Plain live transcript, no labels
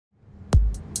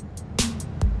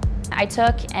I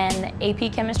took an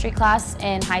AP chemistry class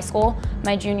in high school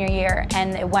my junior year,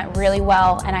 and it went really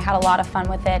well, and I had a lot of fun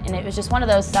with it, and it was just one of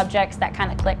those subjects that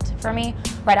kind of clicked for me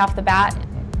right off the bat.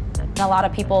 And a lot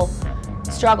of people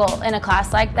struggle in a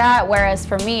class like that, whereas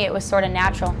for me it was sort of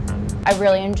natural. I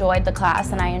really enjoyed the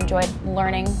class, and I enjoyed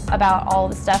learning about all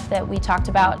the stuff that we talked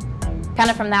about. Kind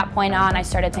of from that point on, I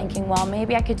started thinking, well,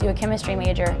 maybe I could do a chemistry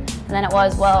major. And then it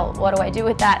was, well, what do I do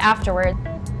with that afterward?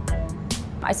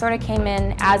 I sort of came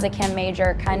in as a chem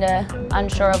major, kind of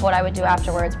unsure of what I would do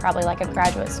afterwards, probably like a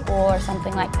graduate school or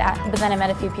something like that. But then I met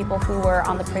a few people who were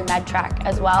on the pre-med track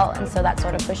as well, and so that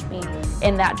sort of pushed me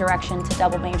in that direction to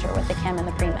double major with the chem and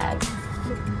the pre-med.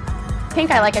 I think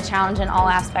I like a challenge in all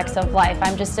aspects of life.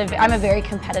 I'm a very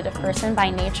competitive person by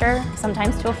nature,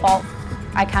 sometimes to a fault.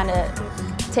 I kind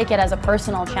of take it as a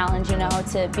personal challenge, you know,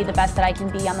 to be the best that I can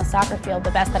be on the soccer field,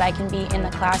 the best that I can be in the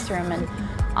classroom. And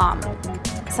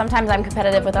sometimes I'm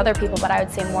competitive with other people, but I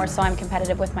would say more so I'm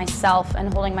competitive with myself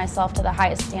and holding myself to the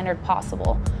highest standard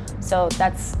possible. So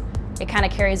it kind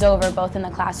of carries over both in the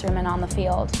classroom and on the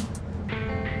field.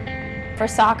 For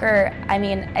soccer, I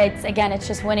mean, it's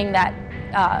just winning that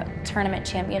tournament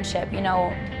championship. You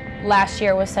know, last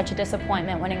year was such a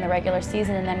disappointment winning the regular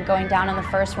season and then going down in the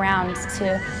first round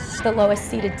to the lowest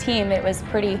seeded team. It was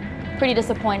pretty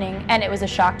disappointing, and it was a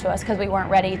shock to us because we weren't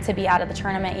ready to be out of the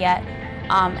tournament yet.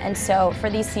 And so for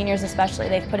these seniors especially,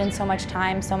 they've put in so much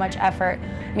time, so much effort.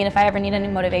 I mean, if I ever need any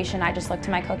motivation, I just look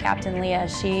to my co-captain, Leah.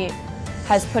 She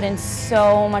has put in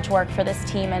so much work for this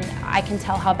team, and I can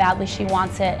tell how badly she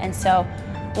wants it. And so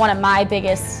one of my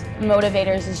biggest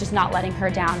motivators is just not letting her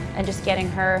down and just getting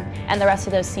her and the rest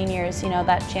of those seniors, you know,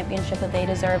 that championship that they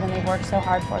deserve and they've worked so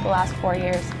hard for the last 4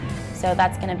 years. So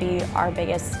that's going to be our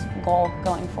biggest goal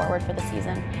going forward for the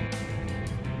season.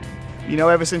 You know,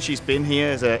 ever since she's been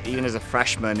here, even as a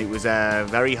freshman, it was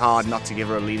very hard not to give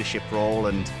her a leadership role,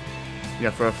 and you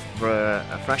know, for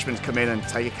a freshman to come in and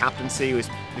take a captaincy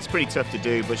it's pretty tough to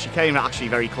do. But she came actually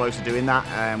very close to doing that,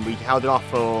 and we held it off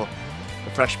for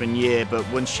the freshman year. But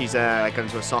once she's got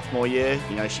into a sophomore year,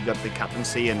 you know, she got the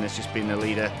captaincy and has just been a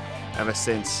leader ever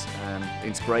since.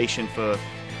 Inspiration for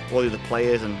all the other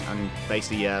players, and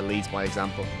basically leads by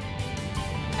example.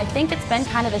 I think it's been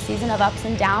kind of a season of ups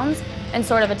and downs, and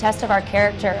sort of a test of our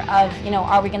character of, you know,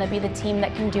 are we going to be the team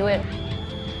that can do it?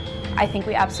 I think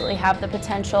we absolutely have the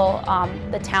potential,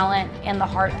 the talent, and the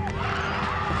heart.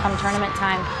 Come tournament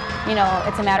time, you know,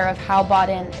 it's a matter of how bought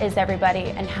in is everybody,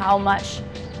 and how much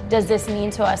does this mean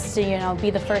to us to, you know, be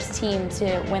the first team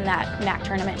to win that MAC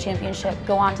tournament championship,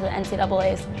 go on to the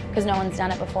NCAAs, because no one's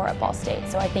done it before at Ball State.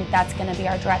 So I think that's going to be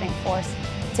our driving force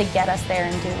to get us there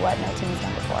and do what no team's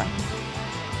done before.